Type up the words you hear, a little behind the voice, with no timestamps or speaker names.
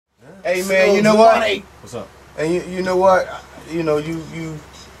Hey man, you know what? What's up? And you know what? You know you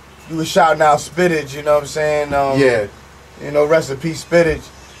was shouting out Spinach. You know what I'm saying? Yeah. You know, rest in peace, Spinach.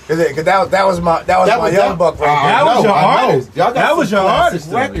 Cause that was my young buck right there. That was your artist. Y'all got That was some your classic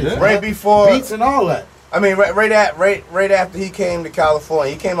artist. records, Yeah. Right before beats and all that. I mean, right after he came to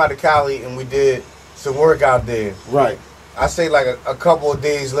California, he came out to Cali and we did some work out there. Right. I say like a couple of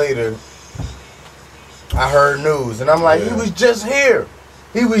days later, I heard news and I'm like, he was just here.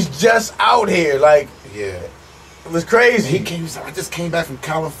 He was just out here. Like, Yeah. it was crazy. He came. I just came back from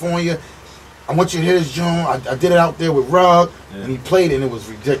California. I want you to hear this, June. I did it out there with Rug, and he played it, and it was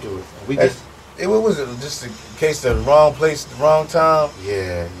ridiculous. And we just, It was just a case of the wrong place, the wrong time.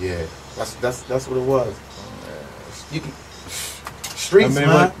 yeah. That's what it was. You can streets, I mean,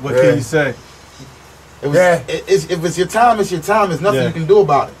 man. what can you say? It was. Yeah. If it's your time, it's your time. There's nothing Yeah. you can do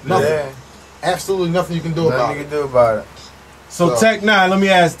about it. Nothing. Yeah, Absolutely nothing you can do about nothing you it. can do about it. So Tech Nine, let me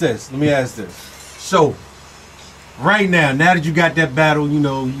ask this. So, right now that you got that battle, you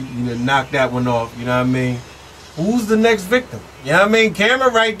knocked that one off. You know what I mean? Who's the next victim? You know what I mean? Camera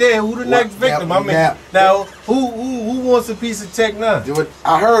right there. Who the next victim? Now, who wants a piece of Tech Nine?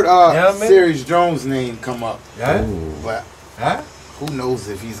 I heard what I mean? Sirius Jones' name come up, Yeah. but Huh? who knows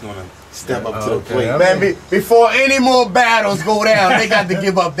if he's gonna step up Yeah, to the okay. plate? I Man, before any more battles go down, they got to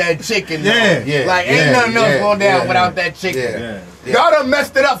give up that chicken. though. Yeah. Like, ain't nothing else going down without that chicken. Yeah. Yeah. Y'all done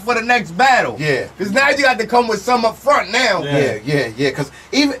messed it up for the next battle. Yeah. Because now you got to come with some up front now. Yeah. Yeah. Because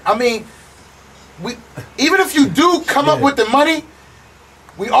even if you do come up with the money,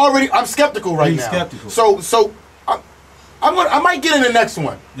 I'm skeptical right He's now. skeptical. So I might get in the next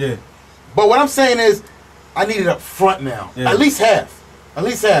one. Yeah. But what I'm saying is, I need it up front now. Yeah. At least half.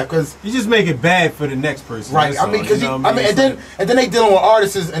 Because You just make it bad for the next person. right. that's I mean, all, because you know what I mean? and then they dealing with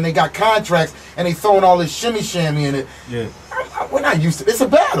artists and they got contracts and they throwing all this shimmy shammy in it. Yeah. We're not used to. It's a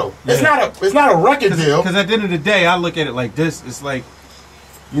battle. Yeah. It's not a record deal. Because at the end of the day, I look at it like this. It's like,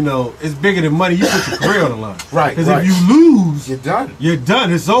 it's bigger than money. You put your career on the line. Right, Because right. if you lose, You're done. you're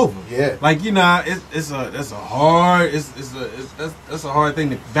done. It's over. Yeah. Like that's a hard thing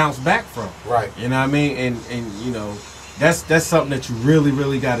to bounce back from. Right. You know what I mean? And that's something that you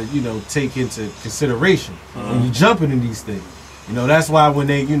really got to take into consideration when you're jumping in these things. That's why when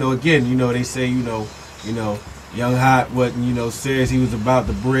they they say Young Hot wasn't serious. He was about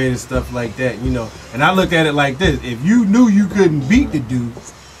the bread and stuff like that. And I looked at it like this: if you knew you couldn't beat the dude,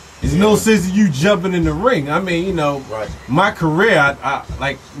 there's no sense of you jumping in the ring. I mean, Right. my career, I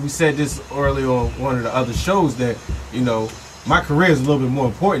like we said this earlier on one of the other shows that, my career is a little bit more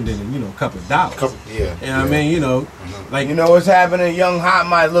important than, a couple of dollars. Yeah. You know what I mean? Like, You know what's happening? Young Hot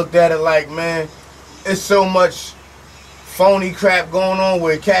might looked at it like, man, it's so much phony crap going on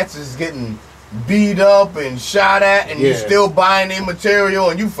where cats is getting beat up and shot at and you Yeah. still buying their material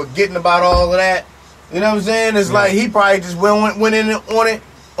and you forgetting about all of that. You know what I'm saying? It's like he probably just went in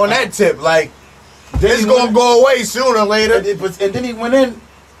on that tip. Like, it's going to go away sooner or later. And then he went in,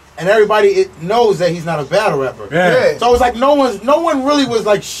 and everybody knows that he's not a battle rapper. Yeah. So it's like no one really was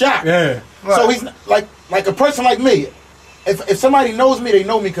like shocked. yeah. So he's not, like a person like me. If somebody knows me, they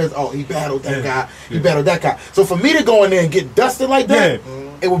know me because he battled that guy, he battled that guy. So for me to go in there and get dusted like that,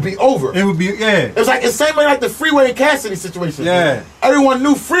 it would be over. It would be, It was like the same way like the Freeway and Cassidy situation. Yeah. Everyone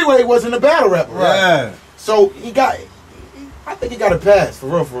knew Freeway wasn't a battle rapper. Yeah. So I think he got a pass for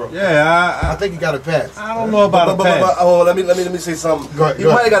real. Yeah, I think he got a pass. I don't know about a pass. Let me say something. Go ahead, You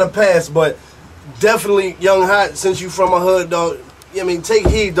go might ahead. have got a pass, but definitely Young Hot, since you from a hood, dog. I mean, take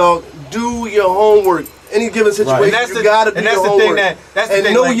heed, dog. Do your homework. Any given situation, And that's you the- gotta do and that's your the thing homework. that's the and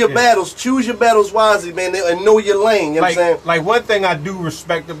thing, know like, your yeah. battles. Choose your battles wisely, man, and know your lane. You know what I'm saying? Like one thing I do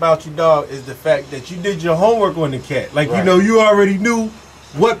respect about you, dog, is the fact that you did your homework on the cat. Like, Right. you already knew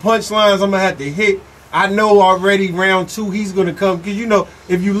what punchlines I'm gonna have to hit. I know already round 2 he's gonna come. Because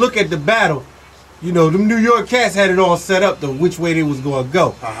if you look at the battle, them New York cats had it all set up to which way they was gonna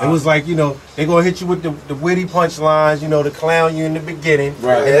go. It was like, they gonna hit you with the witty punchlines, to clown you in the beginning.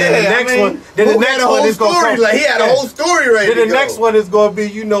 Right. And then the next one, then the next one is gonna come. Like, he had a whole story ready Then to the go. next one is gonna be,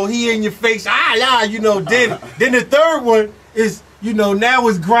 he in your face, then the third one is, now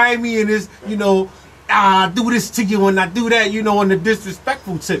it's grimy and it's, I do this to you and I do that, on the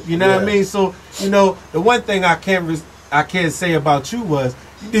disrespectful tip, you know what I mean? So, the one thing I can't say about you was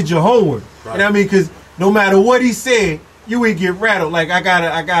you did your homework. Right. You know what I mean? Because no matter what he said, you ain't get rattled. Like, I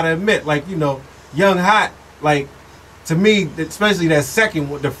gotta admit, like, Young Hot, like, to me, especially that second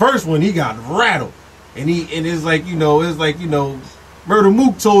one, the first one, he got rattled. And it's like, Murder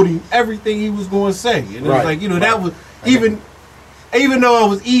Mook told him everything he was going to say. And it was like, that was, even though it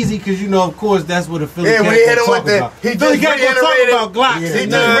was easy, because you know, of course, that's what a Philly cat when he hit him gonna with the, talk he about. just Philly cat gonna talk reiterated. about Glocks. He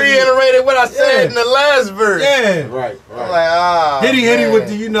and, just reiterated what I said in the last verse. Yeah. Right. I'm like, ah. Hit man. him with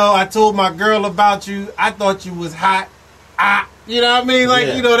the, you know, I told my girl about you. I thought you was hot. You know what I mean? Like,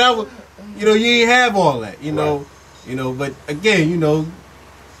 Yeah. you know, that was, you know, you ain't have all that, you know. You know, but again, you know,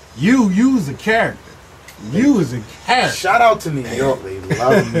 you was a character. You was a character. Shout out to New York. They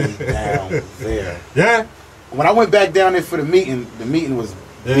love me down there. Yeah. When I went back down there for the meeting was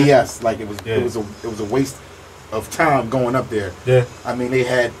Yeah. BS. Like it Yeah. was a waste of time going up there. Yeah. I mean, they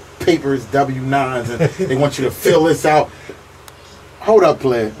had papers, W-9s, and they want you to fill this out. Hold up,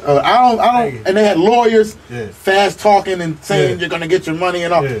 player. I don't. And they had lawyers, Yeah. fast talking and saying Yeah. you're gonna get your money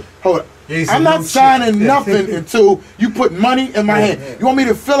and all. Yeah. Hold up. He said I'm no not shit. signing Yeah. nothing until you put money in my hand. You want me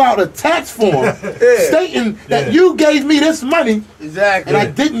to fill out a tax form stating that Yeah. you gave me this money Exactly. and I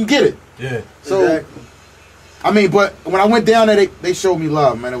didn't get it. Yeah. So, Exactly. I mean, but when I went down there, they showed me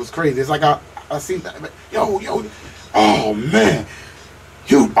love, man. It was crazy. It's like I seen, yo, oh man,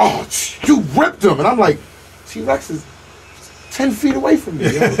 you ripped him, and I'm like, T-Rex is 10 feet away from me.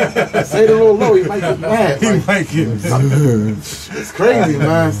 Yo. Say it a little low, he might get mad. He Like, might get it's crazy,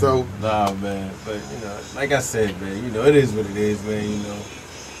 man. So Nah, man. But, you know, like I said, man, you know, it is what it is, man.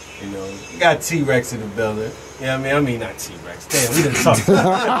 You know, you got T-Rex in the building. You know what I mean? Not T-Rex. Damn, we done talked. We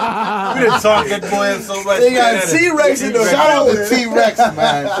done talked that boy up so much. They got man. T-Rex in the shout out to building. T-Rex,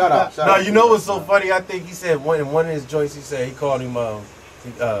 man. Shout out. No, you know what's so funny? I think he said in one of his joints, he said he called him, what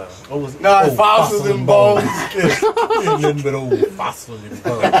was it? Nah, fossils and bones. Nothing but old fossils and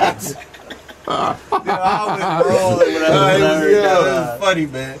bones. I was rolling when I It heard was that. funny,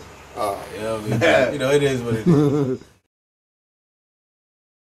 man. You know what I mean? You know, it is what it is.